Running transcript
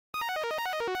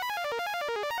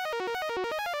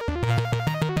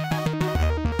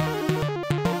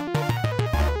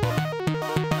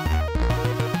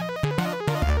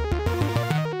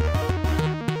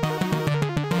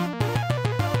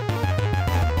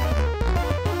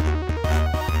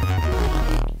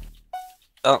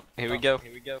Oh, here we go.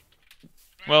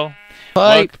 Well,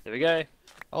 Pipe. There we go.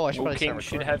 Oh, I should All probably start kings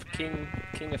should recording.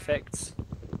 have king effects.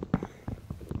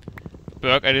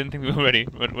 Berg, I didn't think we were ready,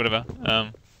 but whatever.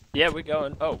 Yeah, we're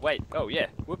going. Oh wait. Oh yeah.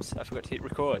 Whoops! I forgot to hit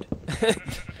record.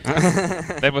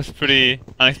 That was pretty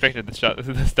unexpected,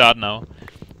 the start now.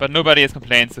 But nobody has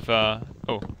complained so far.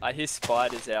 Oh, I hear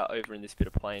spiders out over in this bit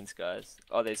of plains, guys.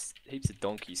 Oh, there's heaps of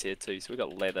donkeys here too. So we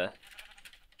got leather.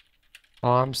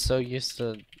 Oh, I'm so used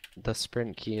to the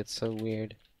sprint key. It's so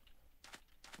weird.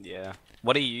 Yeah.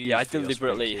 What do you use? Yeah, I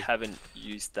deliberately haven't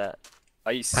used that.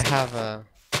 I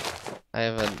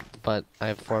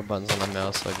have 4 buttons on my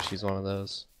mouse, so I just use one of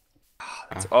those.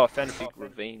 Oh, I found a big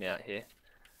ravine out here.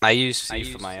 I use C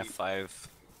for my F5.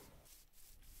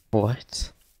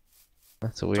 What?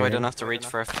 That's weird. So I don't have to reach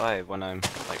for F5 when I'm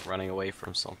like running away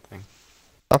from something.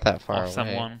 Not that far away.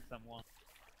 someone.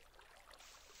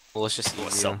 Well, it's just easier.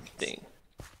 Something.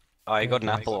 Oh, I got an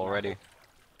apple already.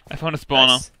 I found a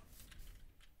spawner,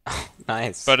 Nice.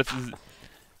 Nice. but it's a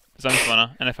zombie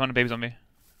spawner, and I found a baby zombie.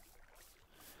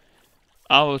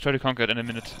 I will try to conquer it in a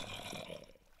minute.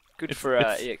 Good It's- for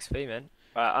it's- EXP, man.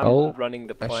 I'm running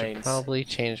the I should plains. probably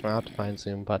change my optimize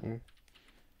zoom button.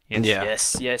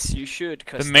 Yes. Yeah. Yes, you should.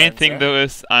 The main thing Costanza. though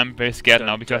is I'm very scared Dun,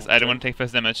 now because dun, I don't dun. want to take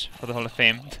first damage for the Hall of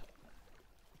Fame.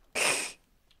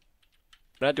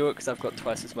 Can I do it because I've got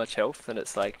twice as much health and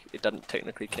it's like it doesn't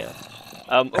technically count.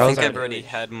 I think also- I've already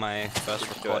had my first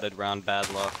recorded round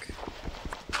bad luck.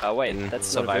 Oh wait, in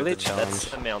that's not a Survive the village. That's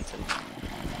Challenge. a mountain.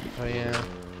 Oh yeah.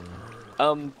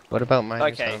 Um. What about mine?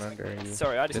 Okay. Down under? Are you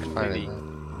Sorry, I just good completely.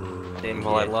 finding didn't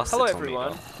Well, I hear. lost Hello the tomato.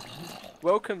 everyone.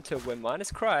 Welcome to When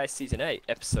Miners Cry, Season 8,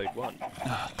 Episode 1.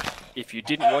 If you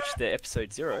didn't watch the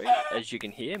Episode 0, as you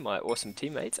can hear, my awesome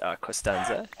teammates are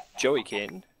Costanza,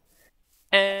 Joeykin,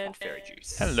 and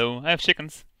Fairyjuice. Hello, I have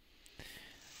chickens.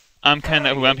 I'm kind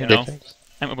of overwhelmed, you know. that?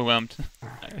 I'm overwhelmed.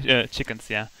 Chickens,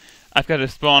 yeah. I've got a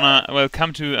spawner. Well,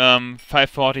 come to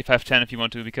 540, 510 if you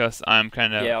want to, because I'm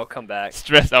kind of Yeah, I'll come back.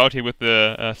 stressed out here with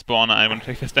the spawner. I want to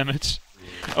take first damage.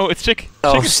 Oh, it's chick.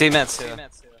 Oh, Chicken. C-Mets.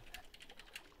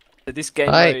 So this game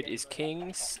Hi. mode is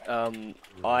Kings.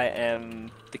 I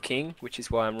am the king, which is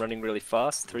why I'm running really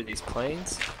fast through these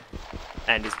plains.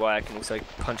 And is why I can also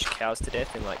punch cows to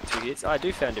death in like 2 hits. I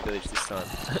do found a village this time.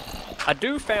 I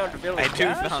do found a village. I do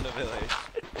guys. found a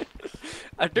village.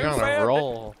 I do You're on found a it.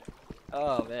 roll.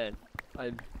 Oh man,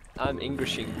 I'm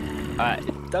Englishing.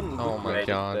 It doesn't Oh look my great,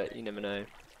 God. but you never know.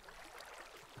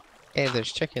 Hey,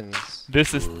 there's chickens.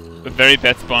 This is a very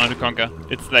bad spawner to conquer.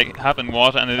 It's like half in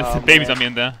water and there's Oh, a baby man. zombie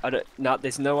in there. No,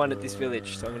 there's no one at this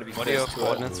village, so I'm gonna be What are your forced to it.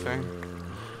 coordinates for?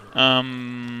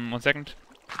 1 second.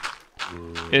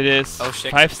 It is Oh,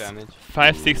 shit, 5, damage.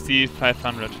 560,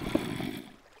 500.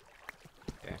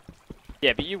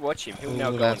 Yeah, but you watch him. He'll now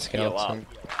Ooh, go and that heal up. skeleton.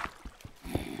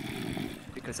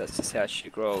 Because that's just how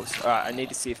shit rolls. Alright, I need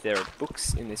to see if there are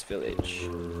books in this village.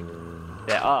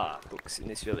 There are books in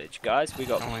this village. Guys, we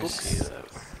got I books. see that.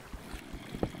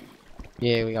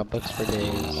 Yeah, we got books for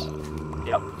days.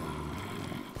 Yep.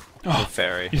 Oh,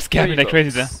 Fairy. you scared me 3 like crazy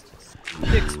there. books,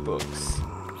 6 books.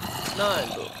 9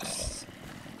 books.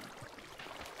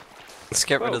 Let's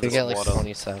get rid Whoa. of We this get like water.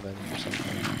 27 or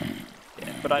something.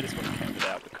 Yeah, but I just want to count it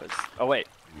out because... Oh, wait.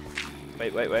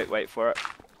 Wait for it.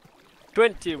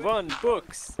 21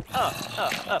 books!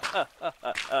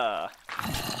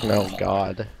 No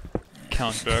god.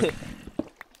 Count Berg.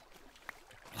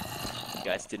 You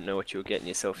guys didn't know what you were getting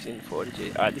yourselves in for, did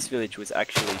you? Alright, this village was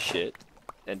actually shit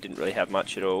and didn't really have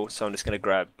much at all, so I'm just gonna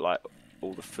grab like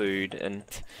all the food and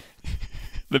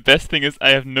The best thing is I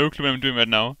have no clue what I'm doing right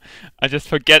now. I just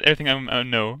forget everything I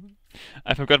know.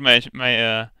 I forgot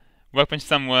my workbench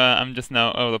somewhere. I'm just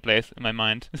now all over the place in my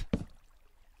mind.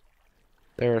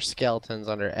 There are skeletons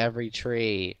under every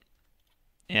tree.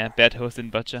 Yeah, bad host in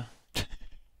butcher.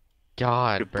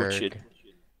 God, butchered. Berg.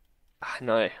 I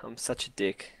know, I'm such a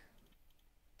dick.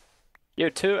 You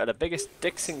two are the biggest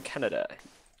dicks in Canada.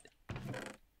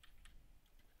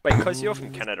 Wait, cause you're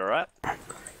from Canada, right?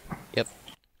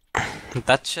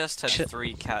 That chest had Shit.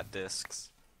 3 cat discs.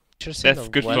 Should've seen That's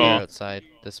the good weather for- outside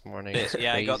this morning. Yeah, It's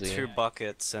I got crazy. 2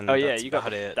 buckets and Oh yeah, that's you got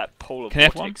about it. that polar Can I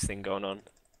have vortex thing going on.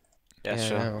 Yeah, I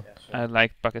sure. know. I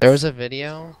like buckets. There was a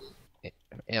video,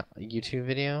 yeah, a YouTube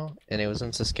video, and it was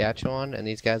in Saskatchewan, and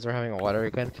these guys were having a water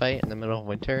gun fight in the middle of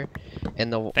winter,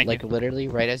 and Thank like you. literally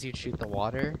right as you shoot the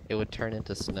water, it would turn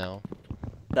into snow.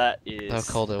 That is How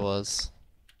cold it was.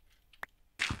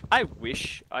 I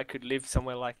wish I could live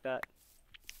somewhere like that.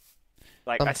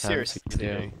 Like, I Sometimes seriously you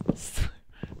do.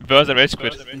 Versa rage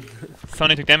quit.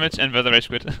 Sonic took damage and Versa rage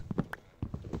quit.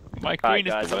 My queen Alright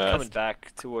is guys, the I'm coming worst.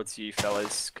 back towards you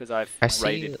fellas, because I've I see-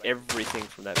 raided everything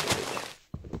from that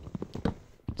village.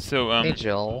 So, Hey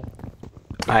Joel.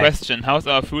 question, how's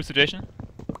our food situation?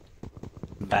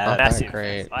 Bad. Not that Massive.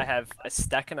 great. I have a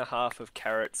stack and a half of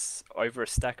carrots, over a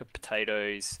stack of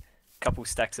potatoes, a couple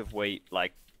stacks of wheat.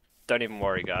 Like, don't even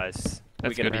worry, guys. We're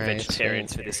That's gonna good. be Right,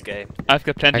 vegetarians sweet. for this game. I've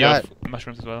got plenty I of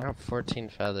mushrooms as I well. got 14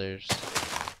 feathers.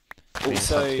 I mean,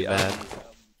 it's Also, not too bad.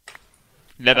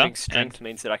 Leather having strength and...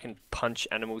 means that I can punch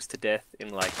animals to death in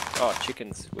like, oh,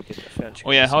 chickens. Wicked, I found chickens.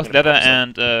 Oh yeah, I'm how's gonna leather pop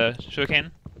some. and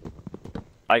sugarcane?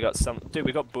 I got some. Dude,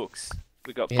 we got books.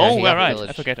 We got. Yeah, Oh, he well, got right. I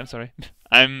village. forget. I'm sorry.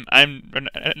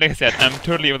 Like I said, I'm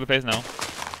totally over the place now.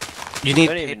 You need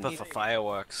Don't even paper need for it.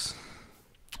 fireworks.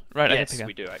 Right. I Yes, can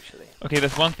we pick do actually. up. Okay,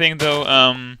 there's one thing though.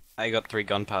 I got 3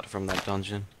 gunpowder from that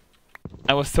dungeon.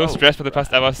 I was so Oh, stressed for the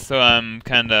past right. hours, so I'm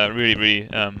kinda really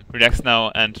relaxed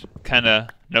now and kinda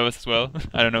nervous as well.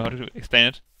 I don't know how to explain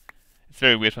it. It's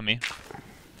very weird for me.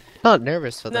 Not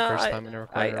nervous for the No, first time in a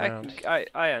recorded round.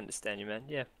 I understand you, man.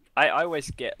 Yeah. I always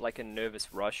get like a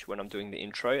nervous rush when I'm doing the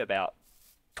intro about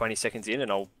 20 seconds in, and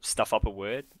I'll stuff up a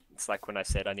word. It's like when I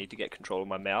said I need to get control of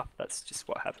my mouth. That's just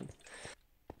what happens.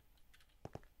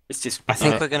 It's just. I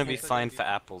think Uh, we're gonna be fine for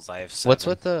apples. I have 7. What's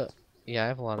with the... Yeah, I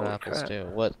have a lot of Oh, apples crap. too.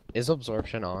 What is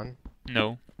absorption on?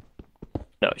 No.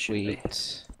 No, it shouldn't be.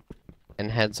 Sweet.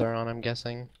 And heads are on, I'm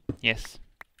guessing. Yes.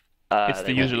 It's the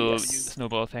They will be, usual yes.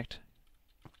 snowball effect.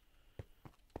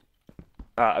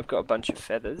 I've got a bunch of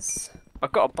feathers.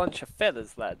 I've got a bunch of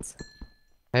feathers, lads.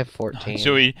 I have 14.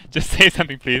 Joey, just say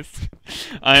something, please.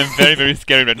 I am very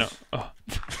scared right now. Oh,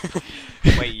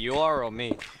 Wait, you are or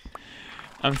me?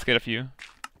 I'm scared of you.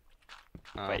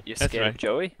 Wait, you're That's scared right. of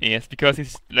Joey? Yes, because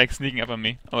he's like sneaking up on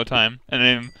me all the time, and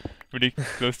I'm really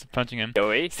close to punching him.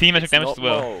 Joey? See magic it's damage not as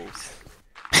well.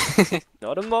 moles.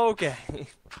 Not a mole game.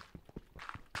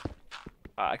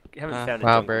 I haven't found a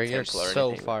Wow, jungle bro, you're temple or so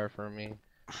anything. far from me.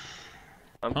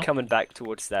 I'm Huh? coming back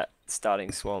towards that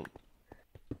starting swamp.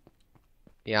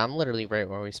 Yeah, I'm literally right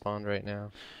where we spawned right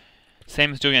now.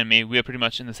 Same as Joey and me, we are pretty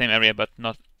much in the same area, but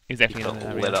not exactly in the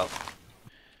Got lit area. up.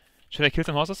 Should I kill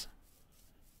some horses?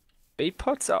 Speed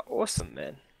pots are awesome,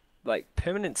 man. Like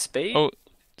permanent speed. Oh,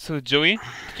 so Joey,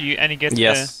 did you any get?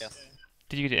 Yes.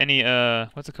 Did you get any?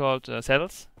 What's it called?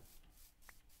 Saddles?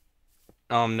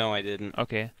 No, I didn't.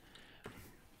 Okay.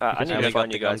 I because need I to only got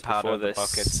find the you guys gunpowder, before the this.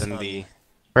 buckets, and the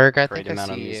Berg, I great think I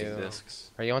amount of see music you.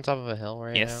 discs. Are you on top of a hill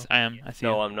right Yes, I am. I see.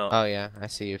 No, you. I'm not. now? Oh yeah, I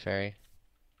see you, Fairy.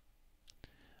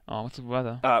 Oh, what's the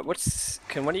weather?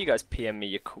 Can one of you guys PM me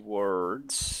your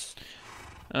coords?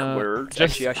 Uh, Coords?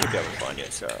 just Actually, I should be able to find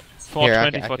it. So, 420,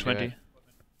 I can do 420. it.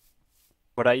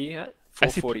 what are you at? I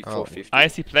see- 440, oh, 450. I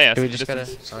see players. Do we in the just gotta?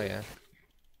 distance. Oh yeah.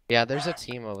 Yeah, there's a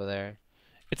team over there.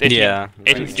 It's 18. Yeah.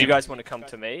 18 Do you guys want to come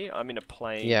to me? I'm in a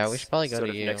plains. Yeah, we should probably go sort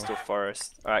to of you. next to a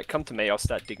forest. All right, come to me. I'll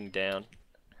start digging down.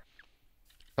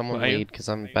 Someone Where are you? lead, because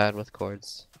I'm bad with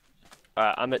chords.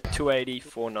 I'm at 280,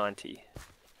 490.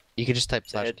 You could just type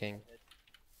Is that it? /king.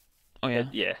 Oh yeah.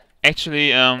 Yeah.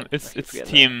 Actually, it's keep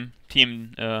forgetting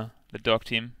team the dog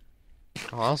team.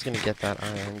 Oh, I was gonna get that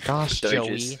iron. Gosh, Doges.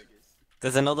 Joey.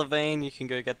 There's another vein. You can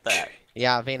go get that.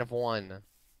 Yeah, vein of 1.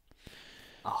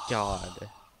 Oh, God.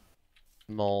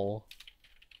 Mole.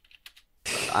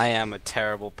 I am a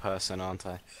terrible person, aren't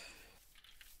I?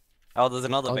 Oh, there's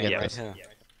another I'll vein get right this. here.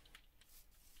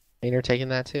 And you're taking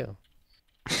that too.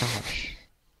 Gosh.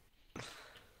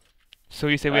 So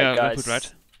you say we Alright, are good food, guys.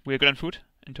 right? We are good on food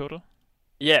in total.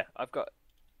 Yeah, I've got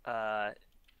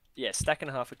stack and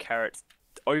a half of carrots,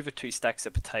 over 2 stacks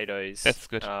of potatoes. That's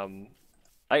good.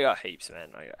 I got heaps, man.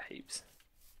 I got heaps.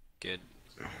 Good.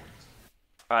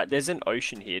 Alright, there's an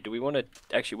ocean here. Do we want to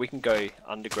actually? We can go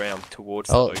underground towards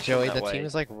the Oh, ocean. Joey, that the way. team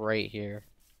is like right here.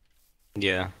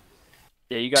 Yeah.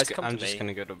 Yeah, you guys Just- come I'm to just me.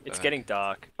 gonna go to. It's getting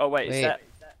dark. Oh wait, Wait. is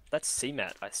that's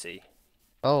CMAT? I see.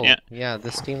 Oh, Yeah. yeah,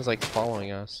 this team's like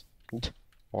following us.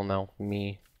 Well, no,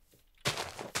 me.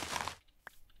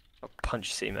 I'll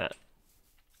punch CMAT.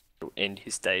 He'll end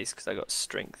his days because I got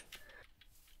strength.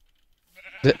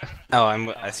 Oh,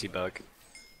 I see bug.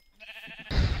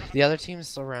 The other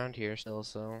team's around here still,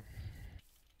 so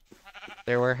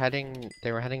they were heading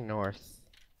north,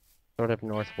 sort of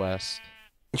northwest.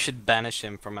 You should banish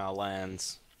him from our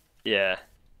lands. Yeah.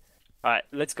 Alright,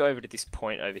 let's go over to this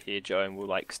point over here, Joe, and we'll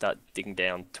like start digging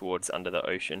down towards under the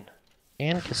ocean.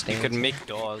 And You Costanza. could make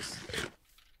doors.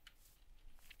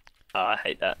 I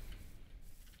hate that.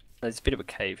 There's a bit of a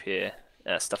cave here.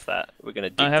 Stuff that we're gonna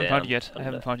dig I haven't down found you yet. I under.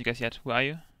 haven't found you guys yet. Where are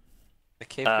you? The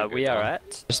cave could go We are down.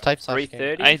 at Just type slash game.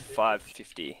 330, I-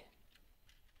 550.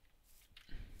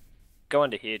 Go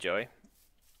under here, Joey.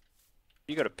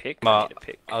 You got a pick? I Well, need a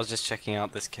pick. I was just checking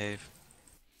out this cave.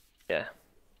 Yeah.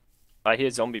 I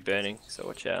hear zombie burning, so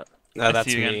watch out. No, I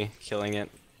that's see you me again. killing it.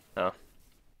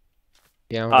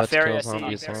 Yeah, I'm Ah, about to Fairy, kill I see you,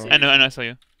 zombies Fairy. now. I know, I saw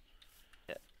you.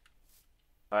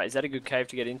 Alright, is that a good cave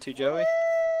to get into, Joey?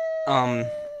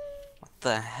 What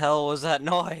the hell was that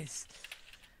noise?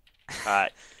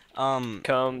 Alright, Um,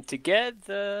 come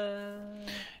together.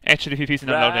 Actually, PvP's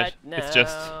not allowed Right yet. It's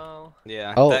just now.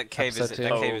 yeah, Oh, that cave is episode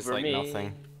two. Over like me.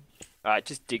 nothing. Alright,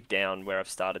 just dig down where I've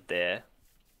started there.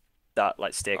 Start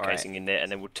like staircasing Alright. in there,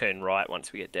 and then we'll turn right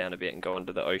once we get down a bit and go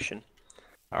into the ocean.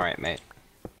 Alright, mate.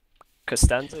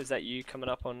 Costanza, is that you coming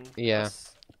up on? Yeah.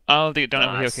 us? I'll dig down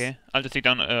over here, Nice. okay? I'll just dig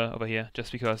down over here,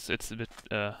 just because it's a bit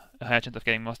a higher chance of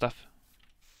getting more stuff.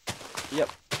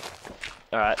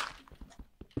 Alright.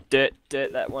 Dirt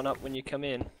that one up when you come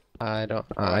in. I don't.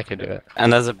 I could do it.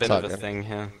 And there's a bit It's all of a good. thing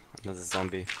here. There's a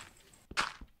zombie.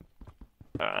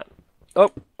 Alright.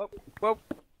 Oh, whoa.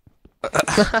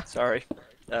 Sorry.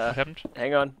 What happened?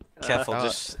 Hang on. Careful, oh.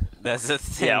 just there's a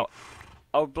thing. Yeah,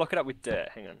 I'll block it up with dirt.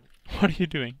 Hang on. What are you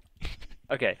doing?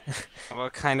 Okay. We're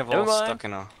kind of Never all mind. stuck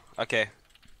in a. Okay.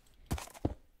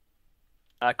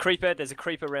 Creeper. There's a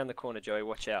creeper around the corner, Joey.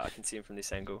 Watch out. I can see him from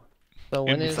this angle. So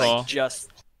when In is the- Like just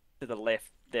to the left.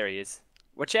 There he is.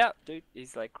 Watch out, dude.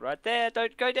 He's like right there.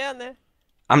 Don't go down there.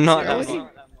 I'm not. Seriously?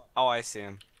 Oh, I see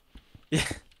him.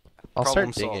 I'll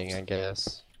problem start digging, solved. I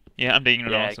guess. Yeah, I'm digging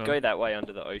Yeah, around. So. go that way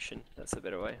under the ocean. That's the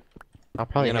better way. I'll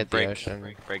probably I'm gonna hit the break,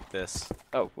 ocean. break this.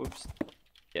 Oh, whoops.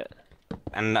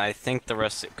 And I think the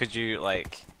rest. Could you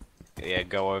like, yeah,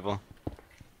 go over?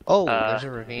 Oh, there's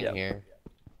a ravine yep. here.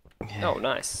 Yeah. Oh,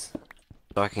 nice.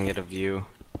 So I can get a view.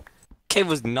 Cave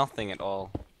was nothing at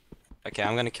all. Okay,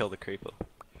 I'm gonna kill the creeper.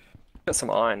 Got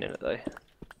some iron in it though.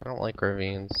 I don't like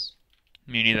ravines.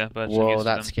 Me neither, but I'm Whoa, used to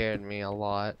that them. scared me a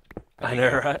lot. I know,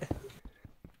 right?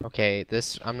 Okay,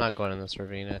 I'm not going in this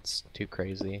ravine. It's too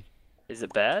crazy. Is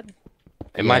it bad?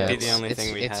 It might be it's- the only it's-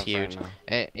 thing we it's have huge.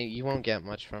 right now. You won't get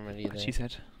much from it either. What she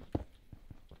said.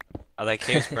 Are there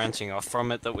caves branching off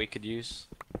from it that we could use?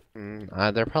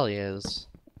 There probably is.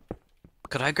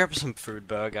 Could I grab some food,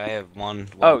 Berg? I have one,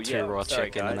 Oh, two yeah, raw sorry,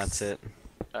 chicken, and guys. that's it.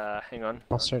 Hang on.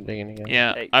 I'll start digging again.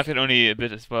 Yeah, Hey. I've got only a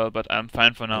bit as well, but I'm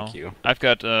fine for now. Thank you. I've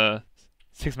got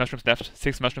 6 mushrooms left,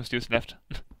 6 mushroom stews left,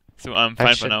 so I'm I fine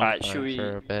for should now. Alright, be should fine we-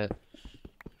 for a bit.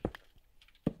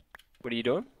 What are you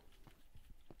doing?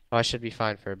 Oh, I should be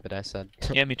fine for a bit. I said.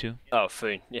 Yeah, me too. Oh,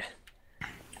 food. Yeah.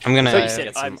 I'm gonna I thought, you I said,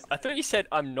 get some. I thought you said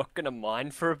I'm not gonna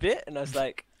mine for a bit, and I was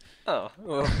like, oh,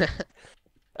 well.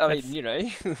 I mean, That's- you know,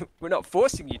 we're not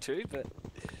forcing you to, but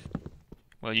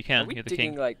Well, you are can. we You're the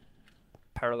digging king. like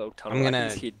parallel tunnel? I'm I can gonna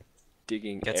just hear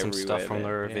digging Get some everywhere, stuff from man. the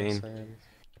ravine. same.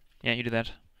 Yeah, you do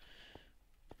that.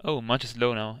 Oh, Munch is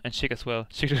low now, and Chick as well.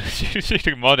 Chick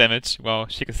took more damage. Wow,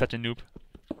 Chick is such a noob.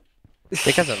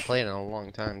 Dick hasn't played in a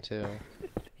long time too.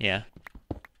 Yeah.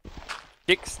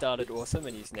 Dick started awesome,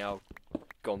 and he's now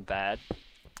gone bad.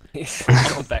 He's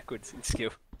gone backwards in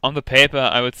skill. On the paper,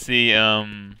 I would see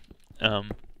Team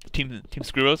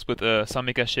Squirrels with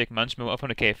Samika, Chick, Munchmo up on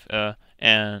the cave.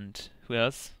 And who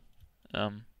else?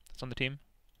 It's on the team.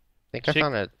 I think I Chick-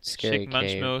 found a scary Chick,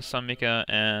 cave. Munchmo, Samika,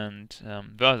 and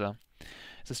Versa.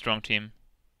 It's a strong team.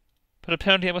 But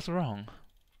apparently I was wrong.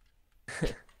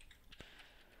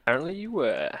 Apparently you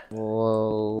were.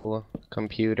 Whoa,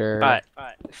 computer. Alright,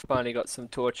 finally got some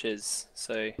torches.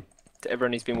 So, to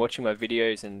everyone who's been watching my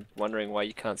videos and wondering why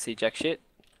you can't see jack shit,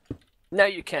 now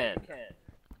you can.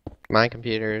 My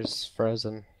computer's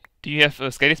frozen. Do you have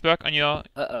Skatesburg on your...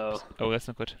 Uh-oh. Oh, that's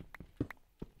not good.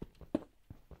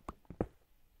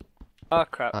 Oh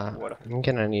crap, water. I'm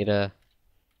gonna need a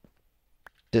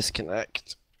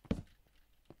disconnect.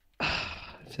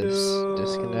 If this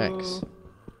disconnects.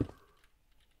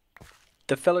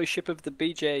 The fellowship of the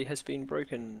BJ has been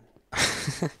broken.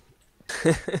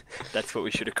 That's what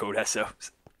we should have called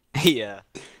ourselves. Yeah.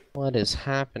 What is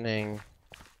happening?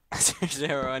 Is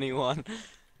there anyone?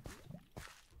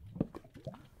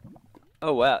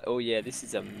 Oh wow, oh yeah, this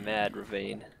is a mad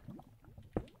ravine.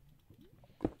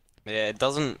 Yeah,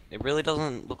 it really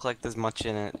doesn't look like there's much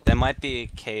in it. There might be a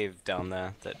cave down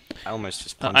there that I almost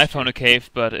just punched. I found a cave,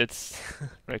 but it's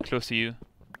right close to you.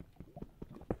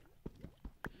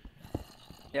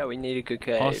 Yeah, we need a good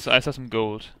cave. Also, I saw some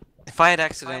gold. If I had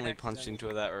accidentally punched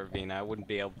into that ravine, I wouldn't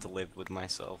be able to live with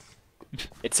myself.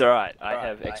 It's alright, I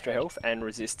have extra health and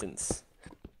resistance.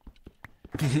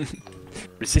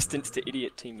 Resistance to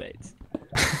idiot teammates.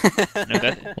 No,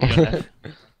 that you don't have.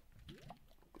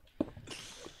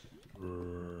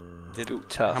 Ooh,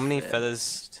 tough. How many man.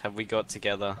 feathers have we got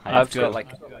together? I've got like,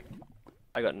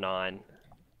 I got 9.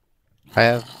 I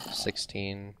have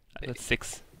 16. That's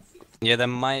 6. Yeah, there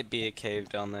might be a cave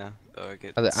down there. I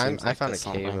found a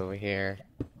cave over here.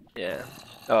 Yeah.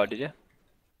 Oh, did you?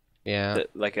 Yeah.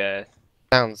 Like a.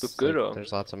 Sounds look good, like or-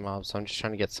 there's lots of mobs, so I'm just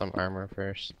trying to get some armor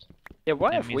first. Yeah.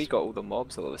 Why have Enemies. we got all the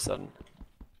mobs all of a sudden?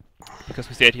 Because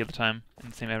we stayed here all the time in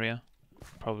the same area.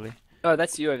 Probably. Oh,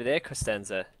 that's you over there,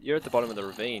 Costanza. You're at the bottom of the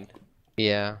ravine.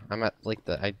 Yeah, I'm at like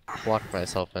I blocked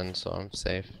myself in, so I'm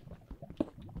safe.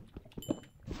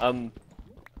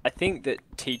 I think that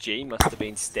TG must have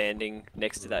been standing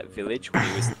next to that village when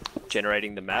he was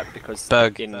generating the map because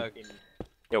Bug.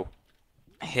 Yo,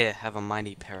 Here, have a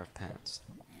mighty pair of pants.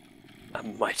 a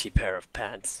mighty pair of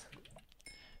pants.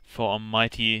 For a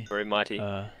mighty. Very mighty.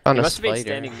 Found He a must have been spider.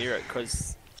 standing near it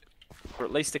because for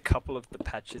at least a couple of the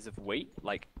patches of wheat,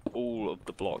 like all of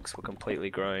the blocks were completely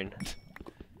grown.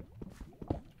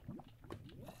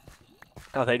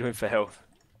 How are they doing for health?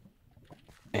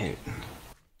 Hey.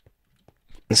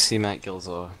 Let's see Matt Gills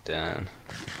or Dan.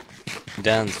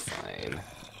 Dan's fine.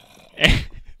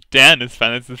 Dan is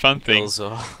fine, that's the fun thing.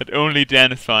 Gilzor. But only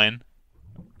Dan is fine.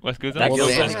 What's good? That Well,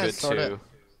 Gills Dan is has good sorta- too.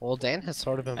 Well, Dan has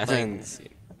sort of been I playing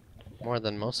think. more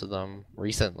than most of them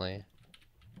recently.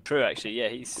 True, actually, yeah,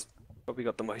 he's probably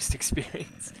got the most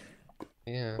experience.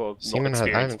 Yeah. Well, Seaman not has- I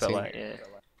experience, haven't but seen- like,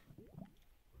 yeah.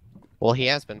 Well, he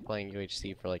has been playing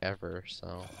UHC for like ever,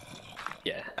 so.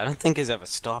 Yeah. I don't think he's ever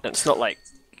stopped. It's not like,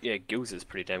 yeah, Gills is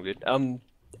pretty damn good.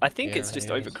 I think it's Yeah, just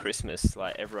he over is. Christmas,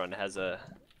 like everyone has a,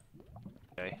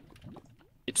 you know,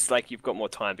 it's like you've got more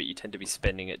time, but you tend to be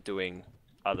spending it doing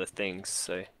other things.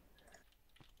 So,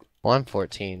 Well, I'm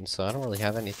 14, so I don't really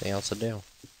have anything else to do.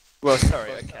 well, sorry,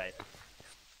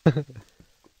 okay.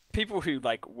 People who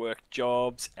like work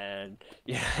jobs and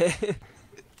yeah.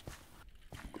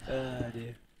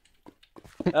 Dear.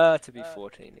 To be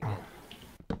 14 again.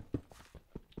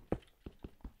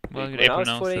 Well, good When I April was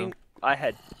now, 14, so. I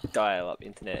had dial-up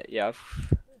internet. Yeah,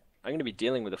 I'm gonna be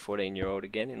dealing with a 14-year-old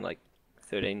again in like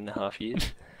 13 and a half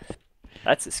years.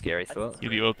 That's a scary thought.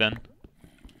 You'll be old then.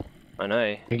 I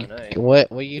know.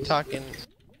 What are you talking?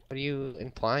 What are you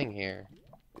implying here?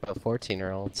 About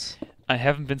 14-year-olds. I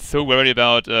haven't been so worried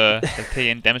about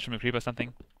taking damage from a creep or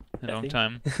something in a long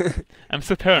time. I'm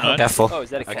so paranoid. Careful. Oh, is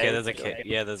that a cave? Okay, there's a cave.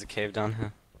 Yeah, there's a cave down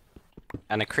here.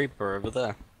 And a creeper over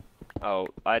there. Oh,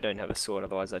 I don't have a sword,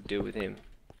 otherwise I'd deal with him.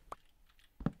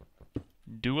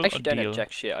 Duel I or actually don't deal? have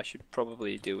jack shit. I should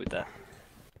probably deal with that.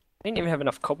 I didn't even have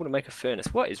enough cobble to make a furnace.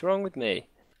 What is wrong with me?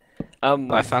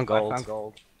 I found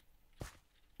gold.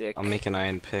 Sick. I'll make an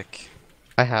iron pick.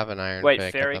 I have an iron Wait,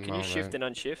 pick Fairy, at the can you moment. shift and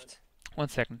unshift? 1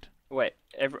 second. Wait,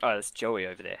 oh, that's Joey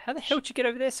over there. How the hell did you get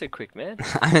over there so quick, man?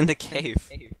 I'm in the cave.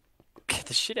 Get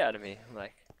the shit out of me. I'm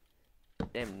like,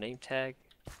 damn name tag.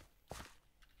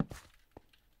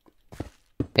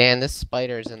 And this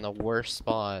spider's in the worst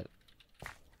spot.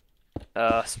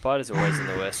 Spider's always in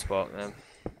the worst spot, man.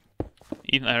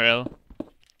 Even IRL.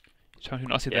 Trying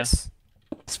to Aussie there. Yes.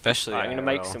 Especially I'm gonna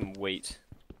make IRL. some wheat.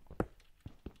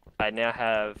 I now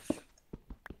have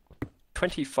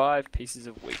 25 pieces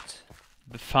of wheat.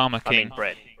 The Farmer I King. mean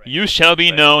bread. You shall be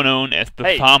Bread. known as the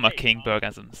Hey. Farmer King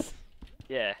Burgasms.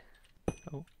 Yeah.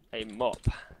 Oh. A mop.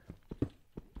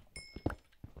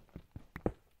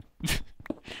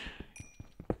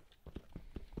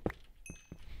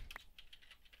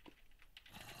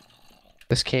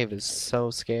 This cave is so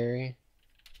scary.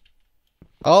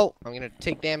 Oh, I'm gonna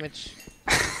take damage.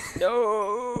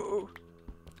 No.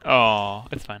 Oh,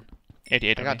 it's fine.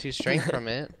 88 I on got me. 2 strength from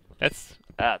it. That's,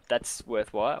 That's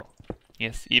worthwhile.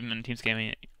 yes, even in Teams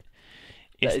Gaming.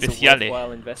 That is a Especially.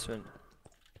 worthwhile investment.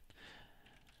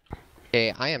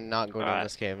 Okay, I am not going in Alright.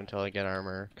 this cave until I get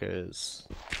armor, cause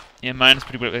Yeah, mine is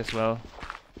pretty good as well.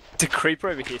 The creeper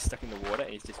over here stuck in the water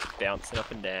and he's just bouncing up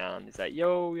and down. He's like,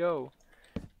 yo, yo.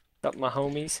 What's up, my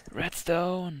homies?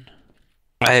 Redstone.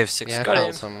 I have 6 yeah, I got found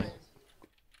him. some.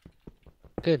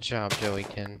 Good job, Joey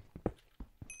Kin.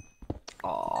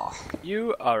 Aw.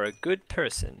 You are a good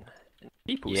person. And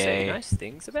people say Yay. nice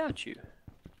things about you.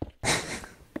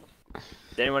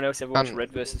 Did anyone else ever watch Um,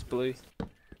 Red vs. Blue?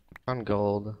 On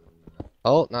gold.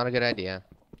 Oh, not a good idea.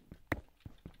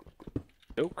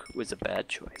 Milk was a bad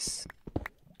choice.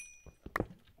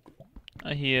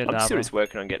 I hear I'm lava. still just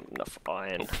working on getting enough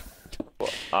iron for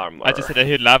armor. I just said I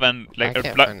hear lava and like I a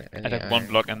can't block. find I any had 1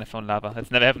 iron. block and I found lava.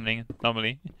 That's never happening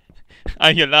normally.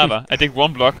 I hear lava. I take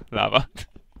 1 block, lava.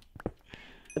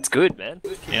 That's good, man.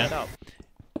 Keep Yeah. that up.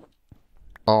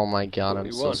 Oh my god, What I'm do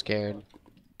you so want? scared.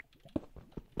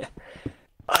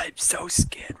 I'm so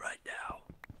scared right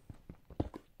now.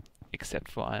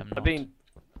 Except for I am not. I've been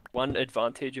One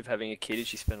advantage of having a kid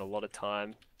is you spend a lot of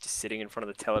time just sitting in front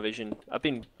of the television. I've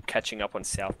been catching up on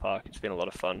South Park. It's been a lot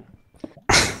of fun.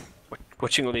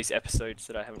 Watching all these episodes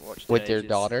that I haven't watched in With your ages.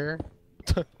 daughter?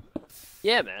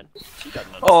 Yeah, man. She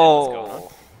doesn't understand what's going on.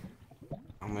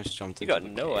 I almost jumped You into got the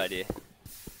no cave. idea.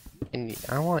 And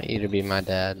I want you to be my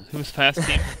dad. Who's fast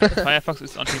team? Firefox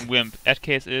is on team WIMP.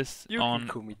 Adcase is You on can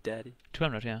call me daddy.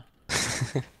 200, yeah.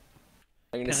 I'm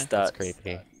gonna That's start That's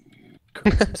creepy.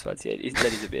 cooking some spicy. Yeah,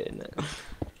 that is a bit, isn't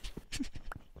it?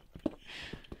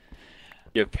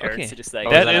 Your parents Okay. are just like,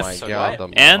 That oh is my God,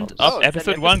 the End moms. of Oh, it's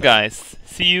episode an 1, episode. guys.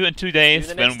 See you in 2 days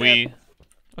the when next we... See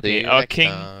Okay, you our next king...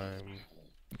 time.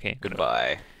 Okay,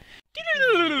 Goodbye.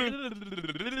 Goodbye.